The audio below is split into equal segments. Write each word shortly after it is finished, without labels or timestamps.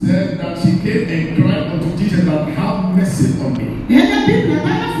said that she came and cried unto Jesus that have mercy on me. And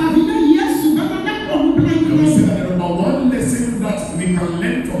we said that the number one lesson that we can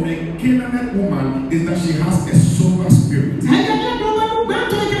learn from a Canaanite woman is that she has a sober spirit.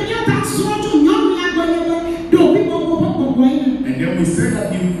 And then we said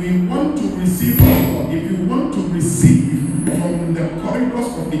that if we want to receive from God, if you want to receive from the corridors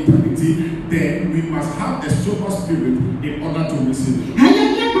of eternity, then we must have a sober spirit in order to receive it.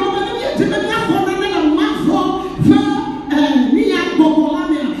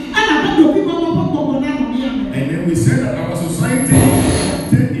 And then we said that our society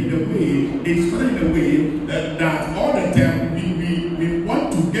is in a way that all the time we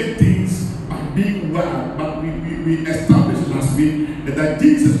want to get things by being well, but we established last week that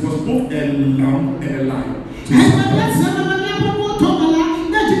Jesus was both a lamb and a lion.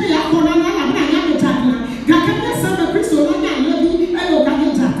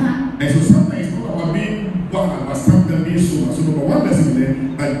 And so sometimes it's not about being one, but sometimes being so. So number one lesson there,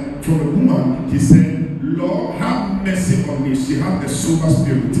 and from a woman, he said, Lord, have mercy on me. She had a sober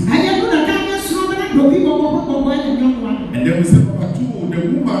spirit. And then we said number two, the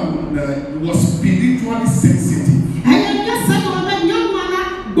woman was spiritually sensitive.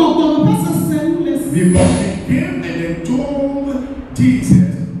 Because he came and then told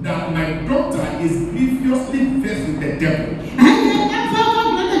Jesus that my daughter is grievously vexed with the devil. And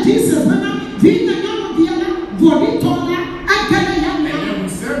then we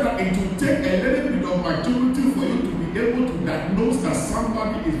said that it will take a little bit of maturity for you to be able to diagnose that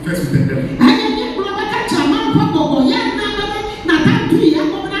somebody is vexed with the devil.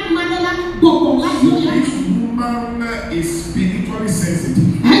 This woman is spiritually sensitive.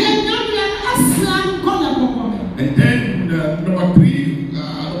 And then number three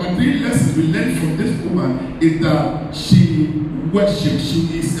lessons we learned from this woman is that she worships.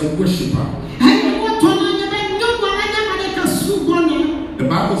 She is a worshiper. The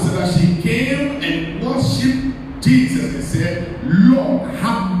Bible said that she came and worshipped Jesus and said, Lord,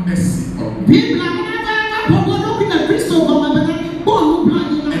 have mercy on me.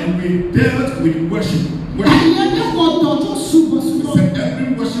 And we dealt with worship. We said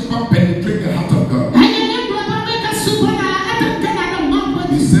every worshiper penetrates the heart of God.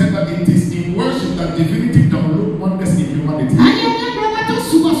 We said that it is in worship that divinity downloads wonders in humanity.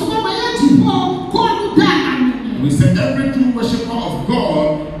 We said every true worshiper of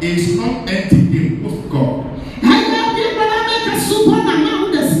God is not empty, they boast God.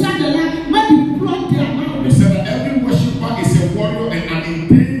 We said that every worshiper is a warrior and an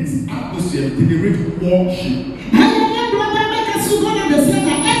intense atmosphere to generate worship.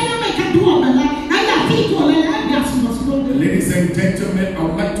 Ladies and gentlemen, I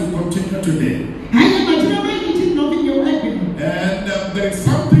would like to continue today. And there is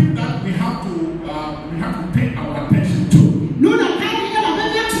something that we have to pay our attention to.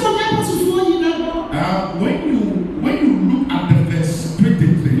 When you look at the verse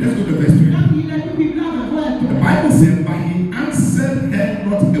 23, let's go to verse 23. The Bible says, but he answered her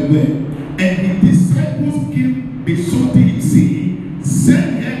not a word, and his disciples besought him, saying,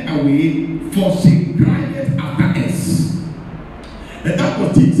 send her away, for she cried after us. And that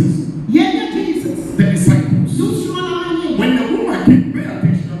was Jesus. The disciples. When the woman came, pay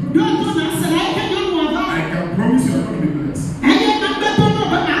attention. I can promise you I'm going to be blessed.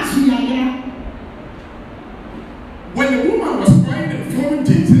 When the woman was crying and following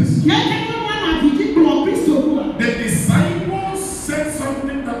Jesus, the disciples said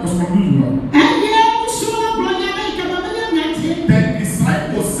something that was unusual. The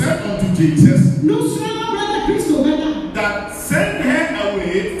disciples said unto Jesus that send her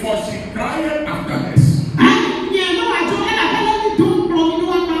away, for she cried after us.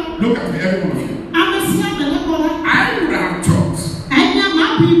 Look at me, every one of you. I would have thought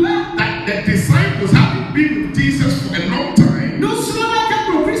that the disciples having been with Jesus for a long time, they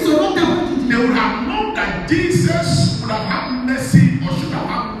would have known that Jesus would have had mercy or should have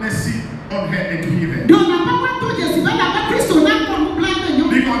had mercy on her and to heal her.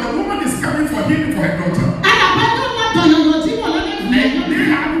 Because the woman is coming for healing for her daughter. And they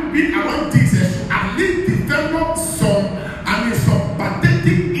haven't been around Jesus to at least develop some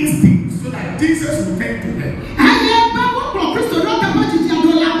pathetic instincts so that Jesus will turn to them.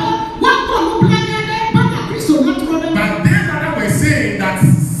 But they rather were saying that,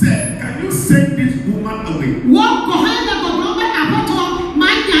 can you send this woman away?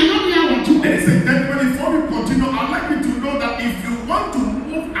 Ladies and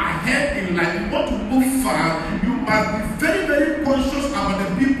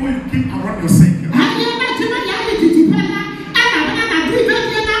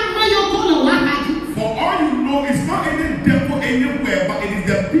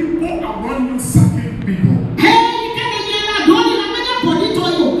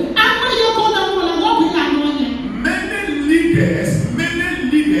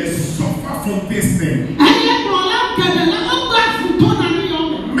for this thing.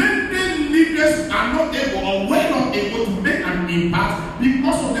 Many leaders are not able or were not able to make an impact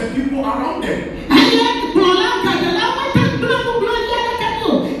because of the people around them.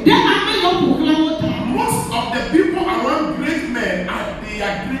 Most of the people around great men are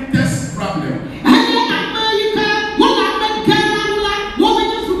their greatest problem.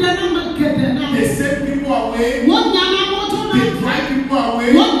 They send people away. They drive people away.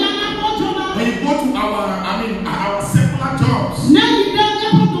 When you go to our secular jobs, the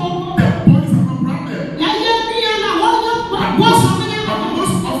boys have a problem. But most often the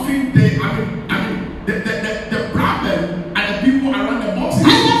problem are the people around the bosses.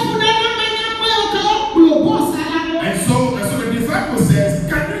 And so the disciple says,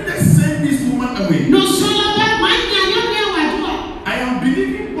 can you just send this woman away? I am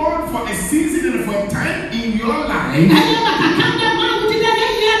believing God for a season and for a time in your life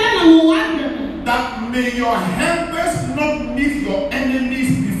that may your helpers not meet your enemies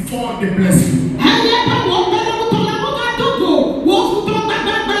before they bless you.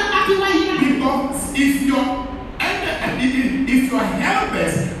 Because if your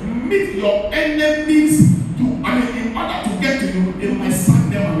helpers meet your enemies in order to get to you, they might suck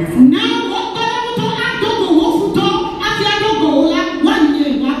them away from you.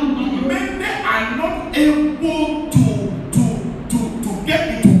 Many are not able to get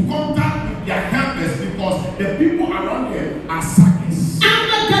into contact with their helpers because the people around them are suckers.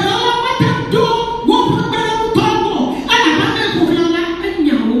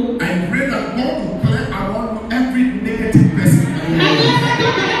 I pray that God will clear around every negative person.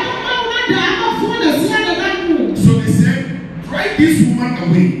 So they said, drive this woman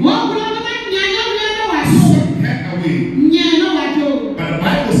away. Send her away. But the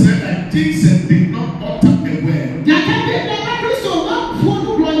Bible said that Jesus did not utter a word.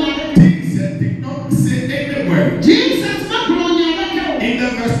 Jesus did not say any word. In the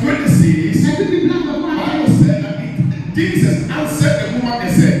verse 26, the Bible said that Jesus answered the woman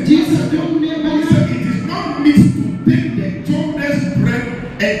and said, he said, it is not meet to take the children's bread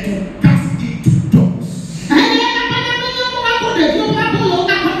and to cast it to dogs.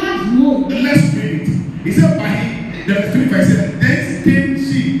 Let's read it. He said, the verse 25 said, then came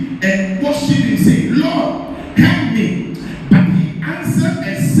she and worshipped him, saying, Lord, help me. But he answered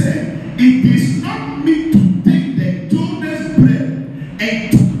and said, it is not meet to take the children's bread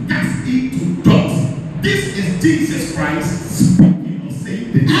and to cast it to dogs. This is Jesus Christ speaking or saying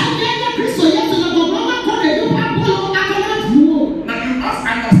this. Now you must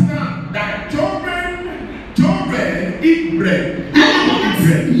understand that children eat bread.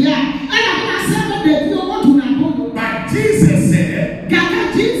 Bread. But Jesus said, it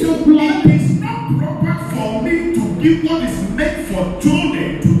is not proper for me to give what is meant for children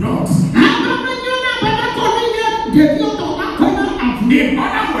to dogs. In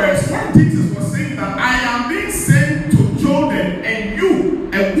other words, what Jesus was saying that I am being sent to children, and you,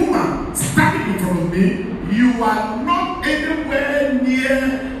 a woman, standing in front of me, you are not anywhere near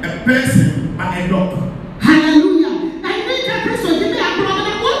a person but a dog. Hallelujah.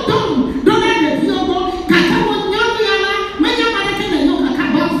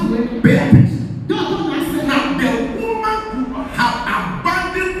 Pay attention. Now the woman have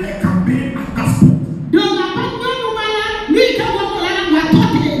abandoned her campaign at that point.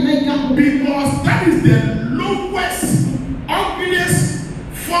 Because that is the lowest, ugliest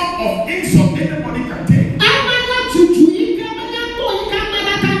form of insult anybody can take.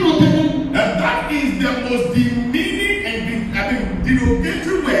 And that is the most demeaning and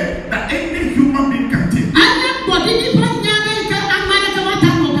derogatory word that any human being can take.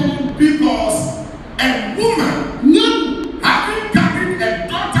 Because a woman having carried a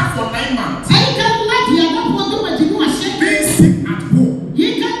daughter for 9 months, being sick at home,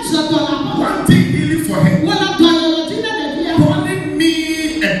 wanting healing for her, calling me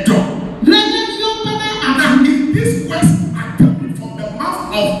a dog. Now, if these words are coming from the mouth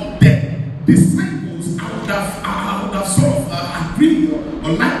of the disciples, I would have sort of agreed or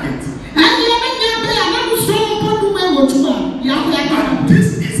liked it. But this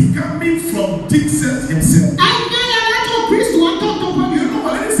is coming from Jesus himself. You know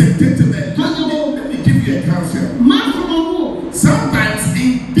what, ladies and gentlemen, let me give you a counsel. Sometimes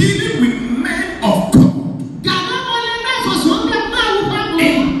in dealing with men of God,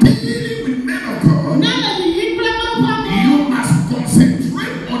 you must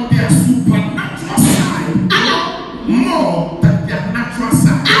concentrate on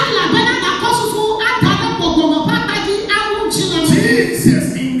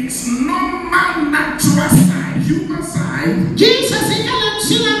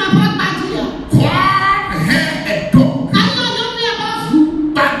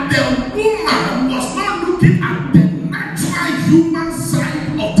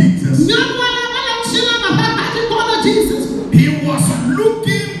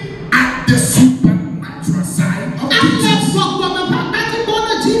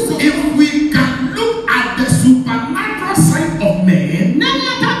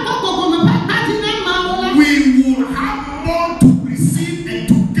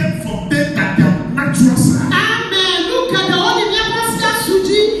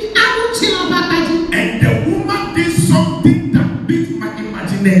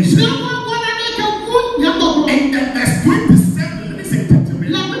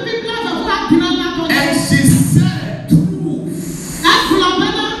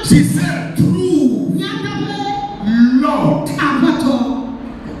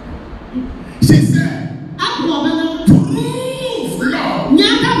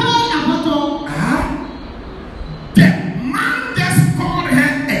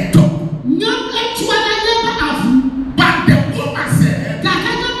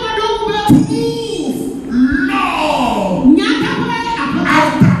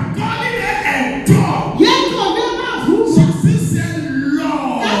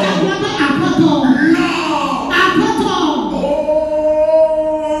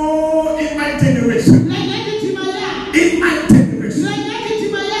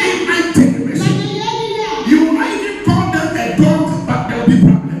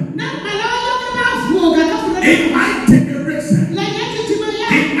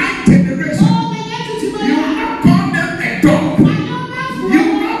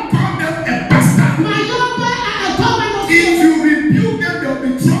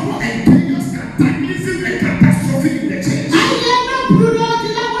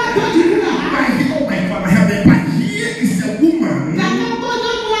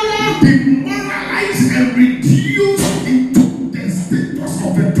demoralized and reduced into the status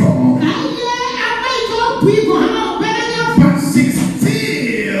of a dog. But she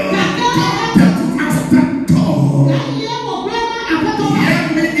still got the master dog. Hear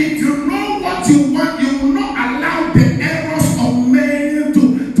me, if you know what you want, you will not allow the errors of men to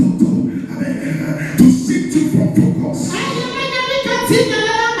shift you from focus.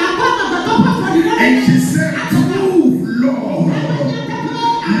 And she said, prove, Lord.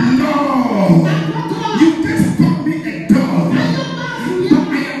 Lord, you just called me a dog. But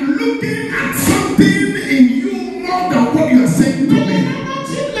I am looking at something in you more than what you are saying to me.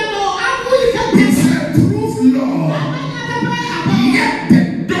 He said, prove, Lord. Yet the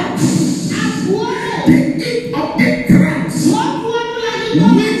dogs, they eat of the crumbs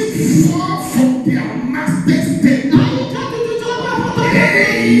which fall from their master's table.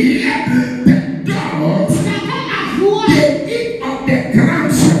 Yet the dogs, they eat of the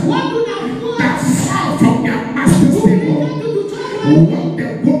crumbs that fall from their master's table. What the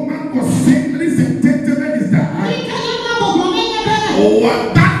woman was saying, ladies and gentlemen, is that what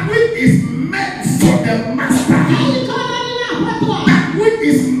that which is meant for the master, that which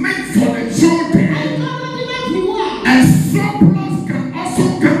is meant for the children, a surplus can also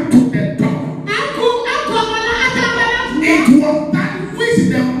come to the dog. It was that which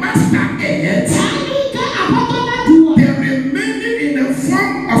the master ate, the remaining in the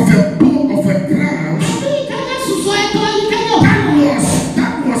form of a bowl of a crown.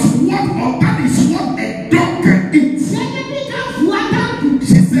 That is what a dog can eat.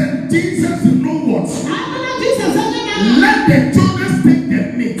 She said, Jesus, you know what? Let the children take the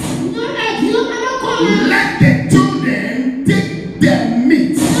meat. Let the children take the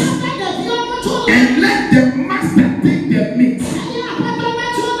meat. And let the master take the meat.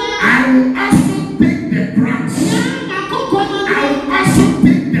 I will also take the crumbs. I will also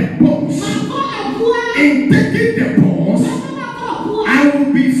take the bones. In taking the bones, I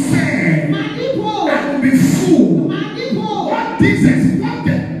will be fed. I will be full. What Jesus, what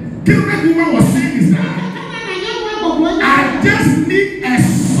the Canaanite woman was saying is that I just need a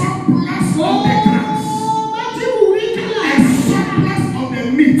surplus of the crumbs, a surplus of the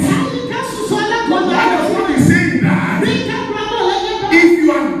meat. What does what is saying that if you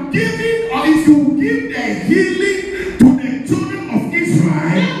are giving or if you give the healing to the children of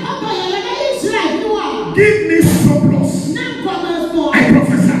Israel, give me surplus. I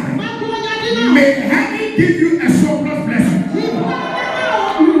prophesy. May heaven give you a surplus blessing.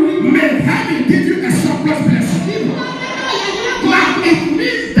 May heaven give you a surplus blessing. Now it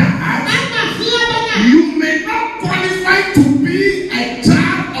means that you may not qualify to be a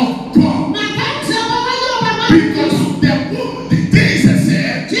child of God because the Jesus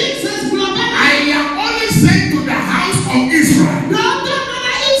said, I am only sent to the house of Israel.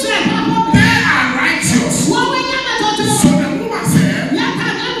 They are righteous. So the woman said,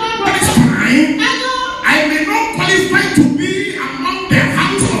 that is fine. I may not qualify to be among the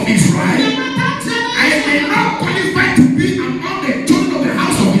house of Israel. I may not qualify to be among the children of the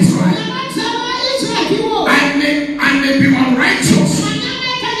house of Israel. I may be unrighteous.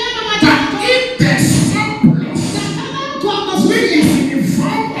 But if the surplus, which is in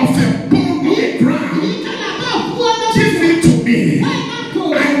form of a bone of the ground, give it to me, I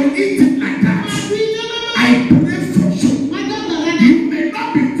will eat it like that. I pray for you. You may not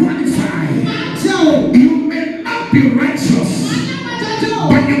be qualified. You may not be righteous.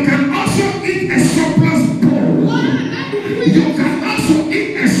 But you can also eat a surplus bone. You can also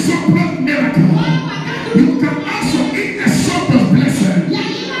eat a surplus miracle. You can also eat a surplus blessing.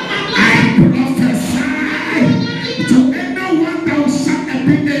 I prophesy to anyone that will shout a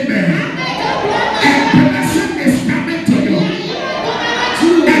big amen. A blessing is coming to you.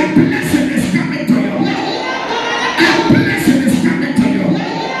 A blessing is coming to you. A blessing is coming to you.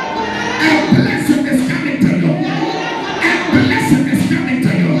 A blessing is coming to you. A blessing is coming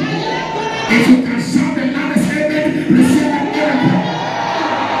to you. If you can shout the loudest amen, receive that miracle.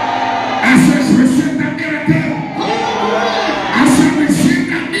 I said, receive that miracle. I said, receive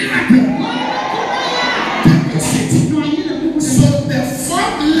that miracle. Take your seat. So the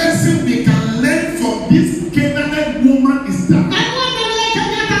fourth lesson we can learn from this Canaanite woman is that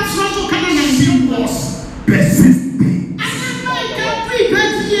she was persistent.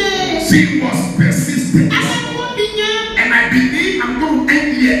 She was persistent. And I believe I'm going to end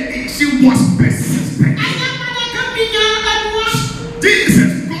here. She was persistent.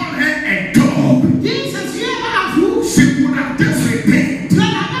 Jesus called her a dog. She would have just returned.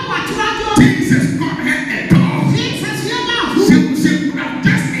 Jesus called her a dog. She would have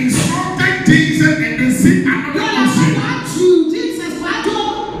just insulted Jesus and then said another person.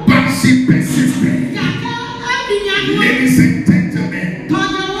 But she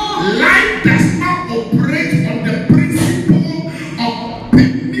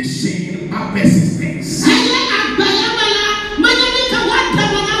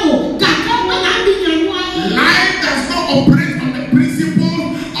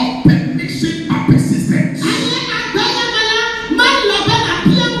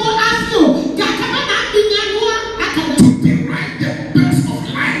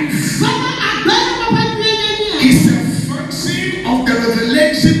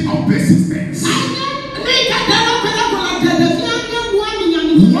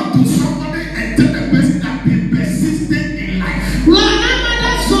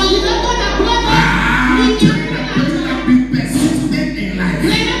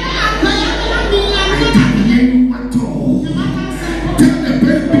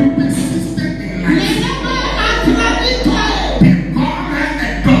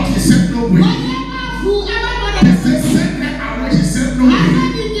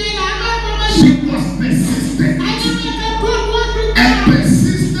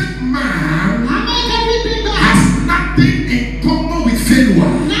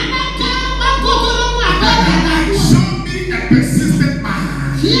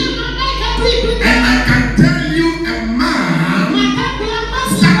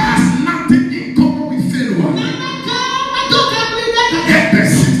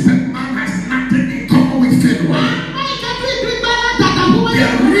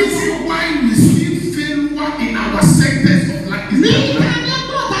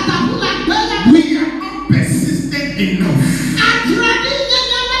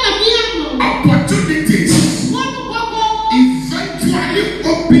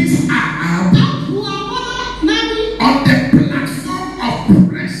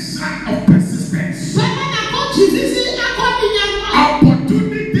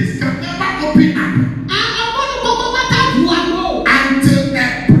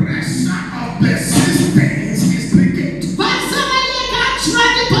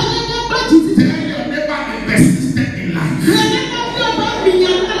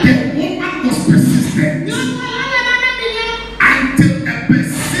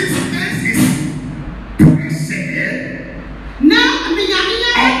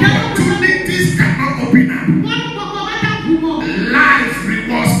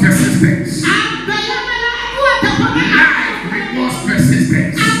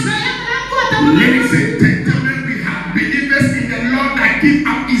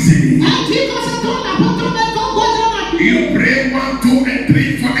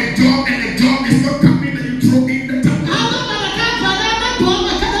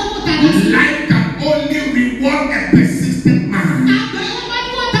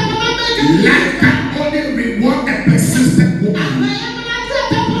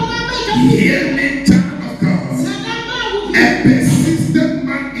Hear me, child of God. A persistent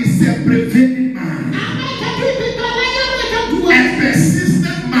man is a prevailing man. A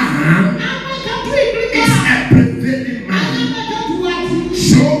persistent man is a prevailing man.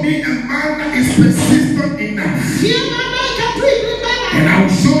 Show me a man that is persistent enough, and I will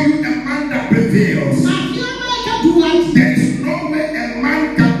show you a man that prevails. There is no way a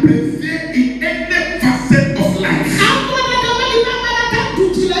man can prevail in any facet of life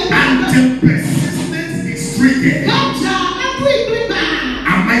until persistence is triggered.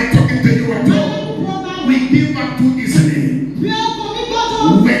 Am I talking to you at all? We give up too easily.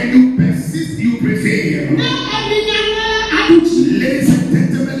 When you persist, you prevail. Ladies and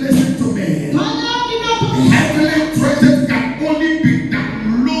gentlemen, listen to me. Heavenly treasures can only be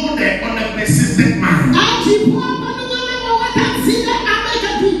downloaded on a persistent man.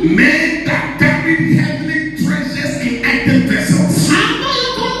 Men that carry heavenly treasures in earthen vessels,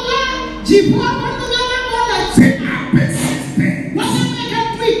 they are persistent.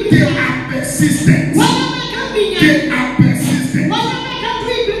 They are persistent. They are persistent.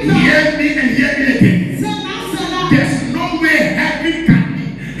 Hear me and hear me again. There's no way heaven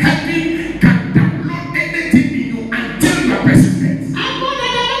can download anything in you until you are persistent.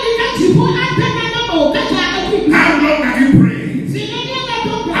 How long have you prayed?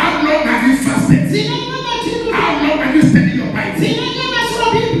 How long have you fasted? How long have you studied your Bible?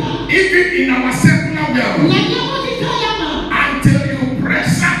 Even in our secular world, until you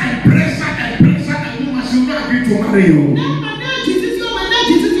pressure and pressure and pressure, and woman should not agree to marry you.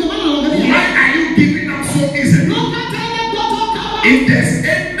 Why are you giving up so easily? If there's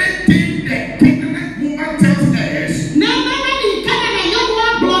anything the Canaanite woman tells us,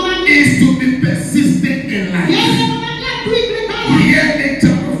 is to be persistent in life. Hear the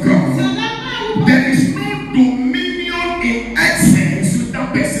child of God. There is no dominion in excellence without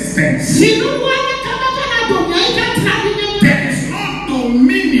persistence. There is no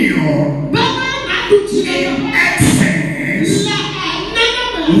dominion in excellence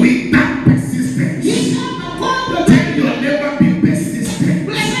without persistence. Tell your neighbor, be persistent.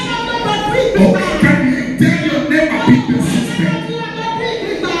 Oh, can you tell your neighbor, be persistent?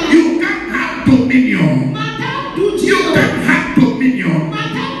 You can't have dominion. You can't have dominion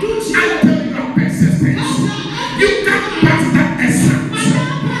until you are persistent. You can't pass that essence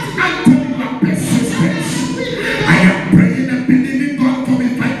until you are persistent. I am praying and believing God for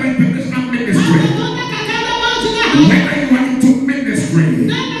revival and international ministry. Whether you are into ministry,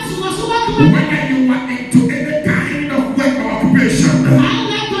 whether you are into any kind of work or occupation,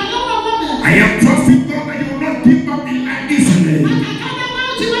 I am trusting God that you will not give up in life easily.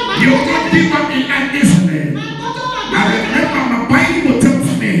 You will not give up in life easily. I remember my Bible tells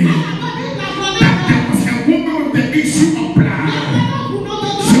me that there was a woman with the issue of blood.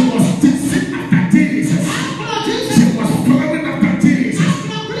 She was chasing after Jesus. She was following after Jesus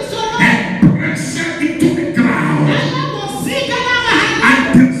and pressed into the ground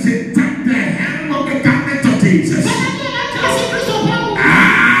until she touched the hem of the garment of Jesus.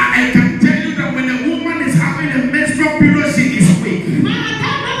 I can tell you that when a woman is having a menstrual period, she is weak.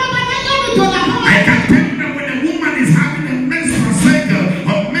 I can tell you that when a woman is having a menstrual cycle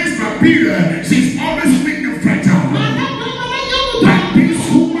or menstrual period, she's always weak and fragile. But this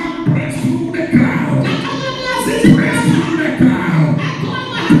woman pressed through the crowd, pressed through the crowd,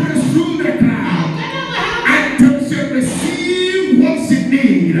 pressed through the crowd until she received what she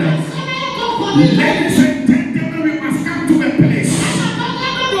needed. Ladies and gentlemen, we must come to a place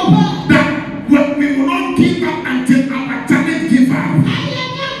that when we will not give up until our talent give up.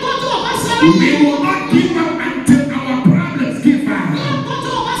 We will not give up until our problems give up.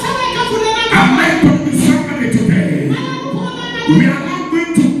 Am I talking to somebody today? We are not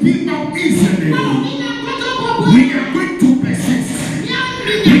going to give up easily. We are going to persist.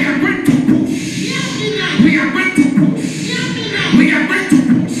 We are going to push. We are going to push. We are going to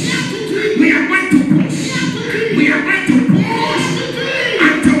push. We are going to push. We are going to push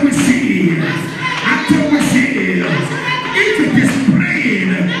until we see. Until we see. If it is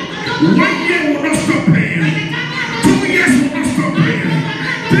praying, 1 year will not stop praying. 2 years will not stop praying.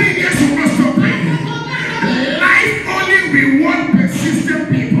 3 years will not stop praying. Life only rewards persistent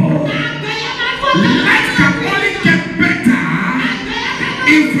people. Life can only get better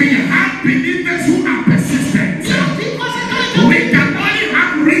if we have believers who are persistent. We can only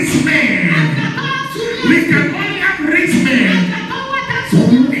have rich men. We can only have rich men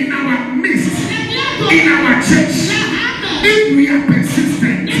in our midst, in our church. If we are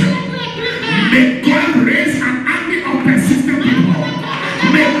persistent, may God raise an army of persistent people.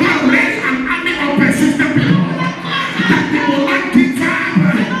 May God raise an army of persistent people that they will not give up,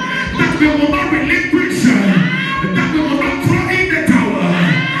 that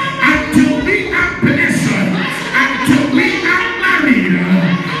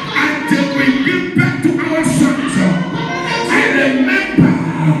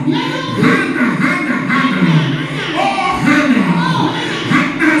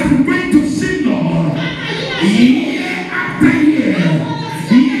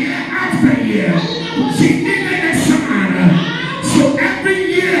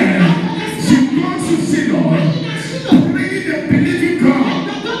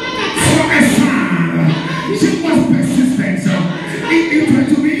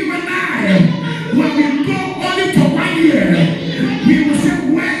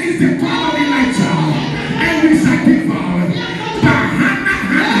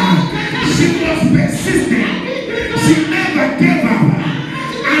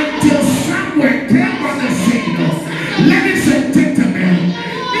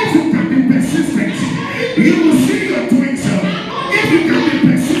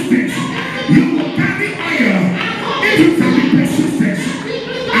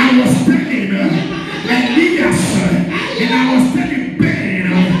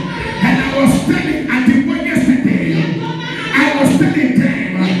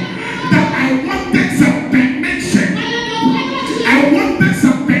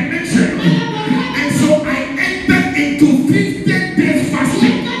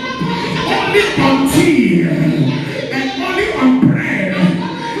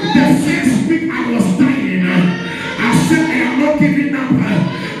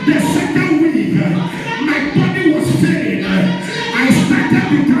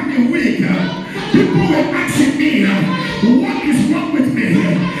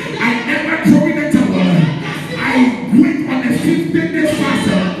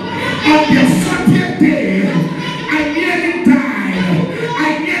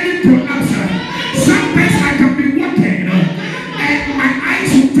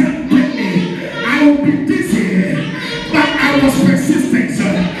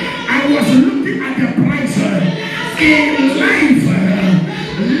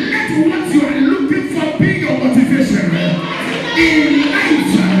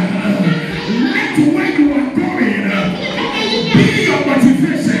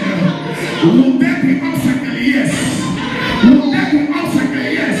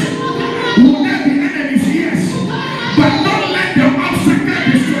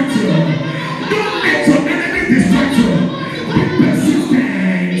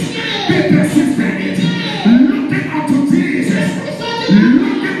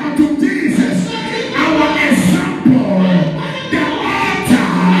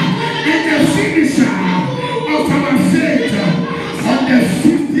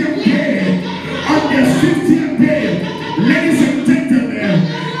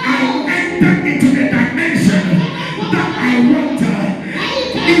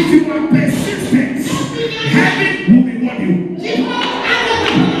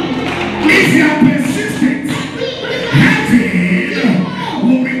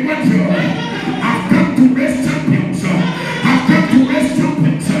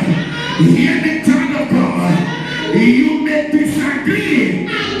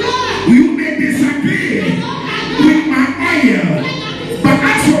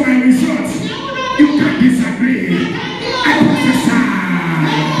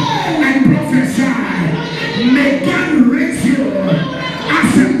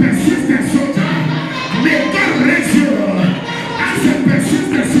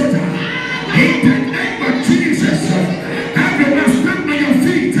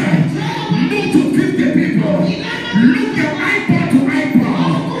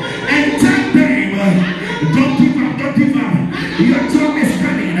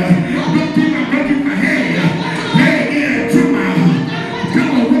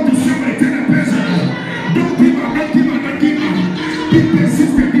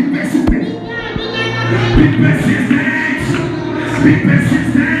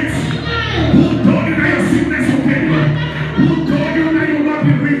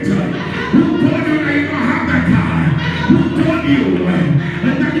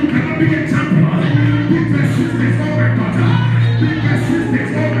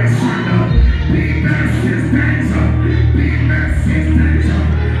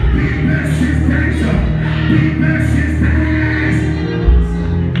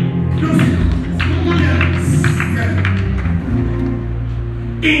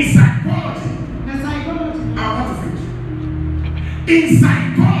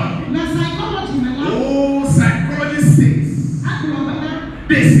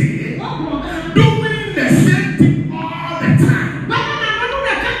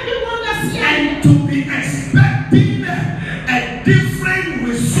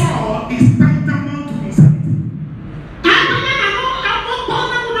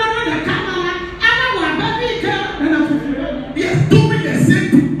Yes, doing the same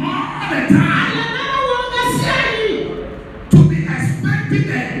thing.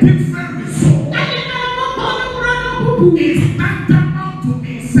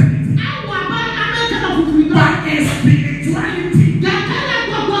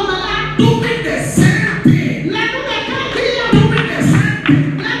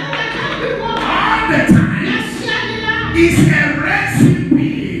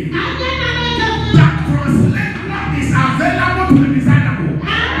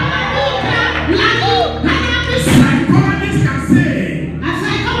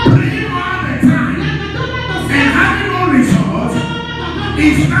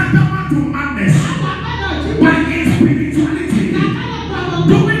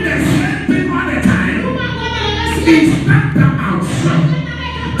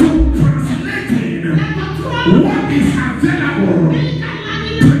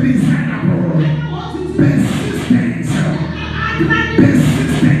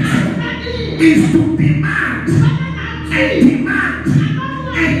 persistence is to demand and demand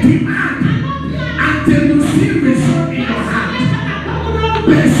and demand until you see result in your hand.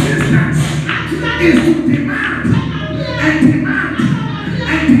 Persistence is to demand and demand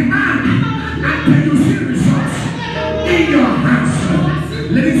and demand until you see results in your hands.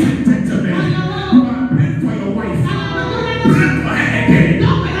 Ladies and gentlemen, you are praying for your wife. Pray for her again.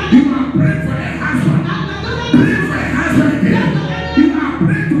 You are praying for her husband. Pray for her husband again. You are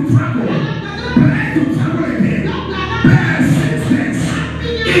praying to travel. Pray to travel again. Persistence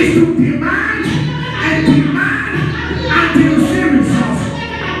is to demand and demand until you see results.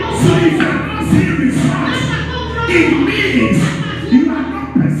 So if you are not seeing results, it means you are not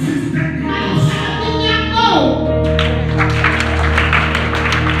persistent enough.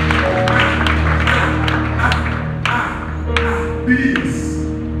 Believers.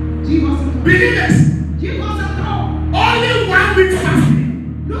 Only 1 week fasting.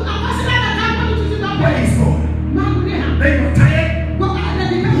 Where is God? Then you're tired. 1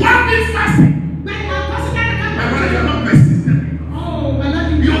 week fasting. My brother, you're not persistent.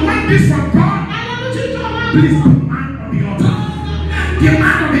 You want this from God? Please demand on the altar.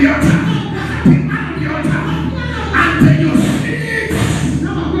 Demand on the altar. Demand on the altar. Until you see it. You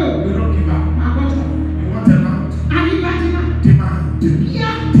don't give up. You want a land? Demand.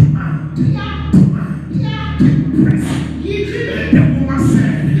 The woman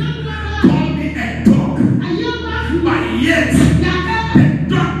said, call me a dog, but yet the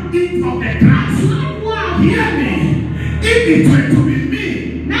dog eat of the grass. Hear me. If it were to be me,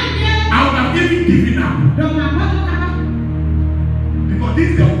 I would have given up. Because this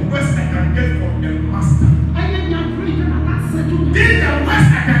is the worst I can get from a master. This is the worst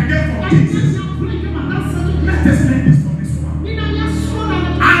I can get from Jesus. Let us make this from this one.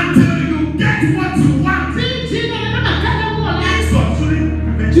 Until you get what you want.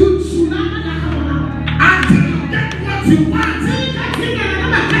 Until you get what you want.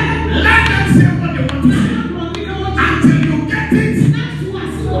 Let them say what they want to say. Until you get it, you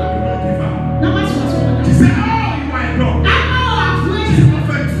don't give up. She said, oh, you are a dog. She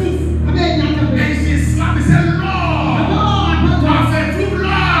offered truth. And she slapped me, said, Lord, offer truth,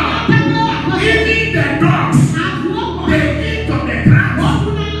 Lord. Even the dogs, they eat of the grass to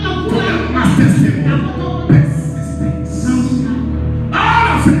the master's table. Persistence. All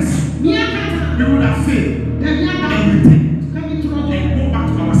of us, we would have failed everything and go back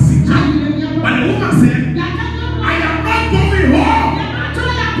to our seat. But the woman said, I am not going home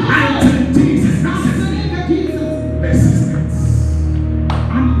until Jesus accepts me. Persistence.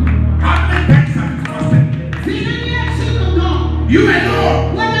 How many times have you fasted? You alone.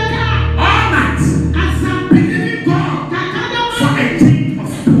 All night. Believing God for a change of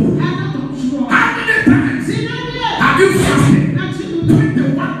food. How many times have you fasted?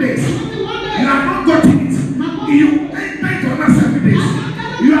 21 days. You have not gotten it. You enter on us every day.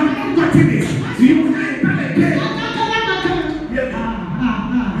 You have not gotten it. You enter again.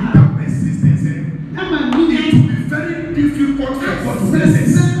 Without persistence, it will be very difficult for God to bless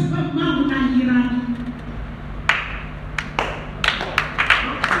us.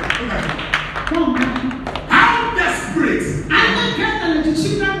 How desperate? How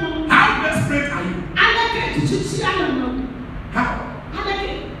desperate are you? How?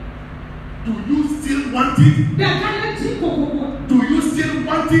 Do you still want it? Do you still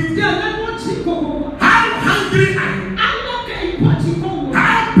want it? How hungry are you?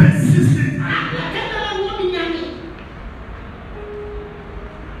 How persistent are you?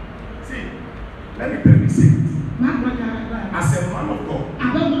 See, let me tell you secret. As a man of God,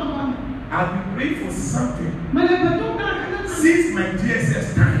 I've been praying for something since my GSS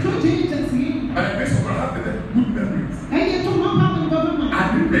time. By the grace of God, I have good memories.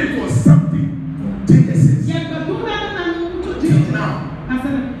 I've been praying for something from GSS till now. It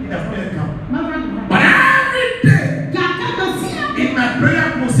has not yet come. But every day in my prayer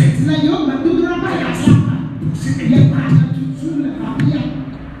process, I am pushing into my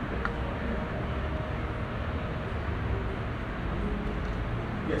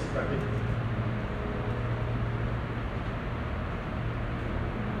yes, Daddy.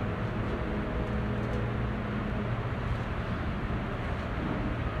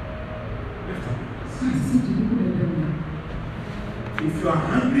 If you are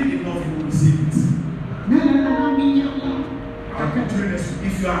hungry enough, you will receive it. I'll continue this.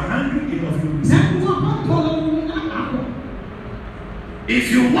 If you are hungry enough, you will receive it. If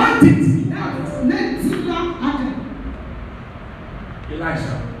you want it, you have it.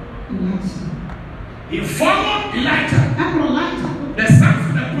 Elijah. He followed Elijah. The sons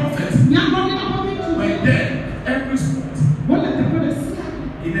of the prophets were dead every spot.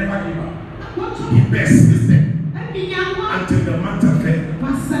 He never gave up. He persisted until the mantle fell.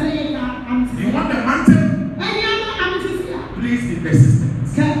 You want the mantle? Please be persistent.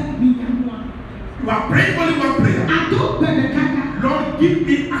 You are praying only one prayer. Lord, give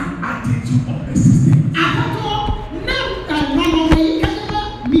me an attitude of persistence.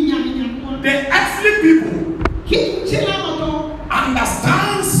 The earthly people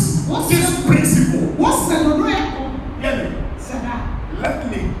understands this principle.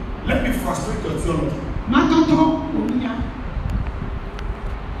 Let me frustrate your theology.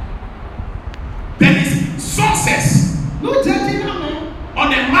 There is success on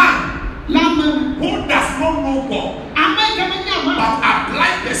a man who does not know God but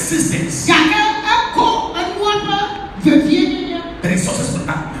apply persistence. There is success for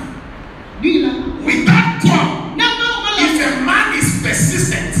that man. Without God, if a man is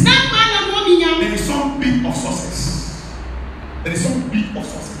persistent, there is some bit of success. There is some bit of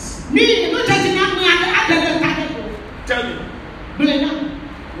success. Tell me,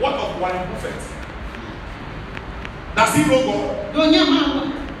 what of Warren Buffett? Does he know God?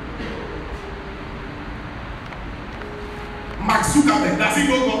 Mark Zuckerberg, does he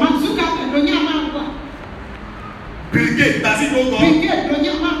know God? Bill Gates, does he know God?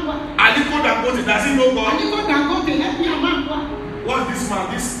 Aliko Dangote, does he know God? What's this man?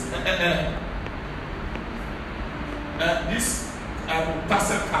 This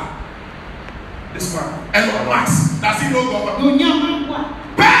parcel car. This man, Elon Musk, does he know God?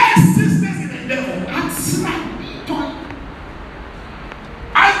 Persistence in the devil.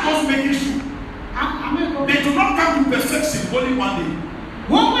 As God's making sure they do not come to perfection only one day.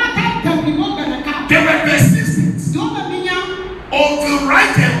 They were persistent. Until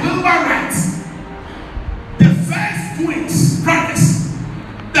Wright and Wilbur Wright, the first twins, brothers,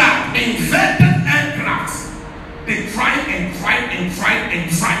 that invented aircraft, they tried and tried and tried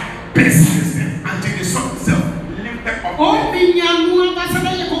and tried, persistent until they saw themselves lifted up.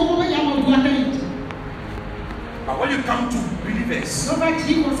 But when you come to believers,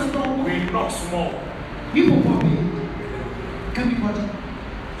 we're not small.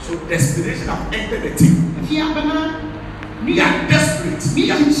 So desperation have entered the team. We are desperate.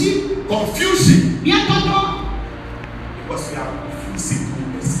 We are confusion. Because we are refusing to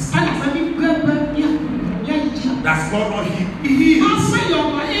persist. That's God not He heals.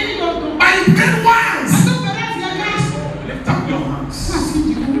 By good ones. Lift up your hands.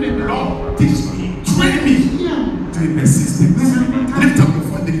 Lord, teach me.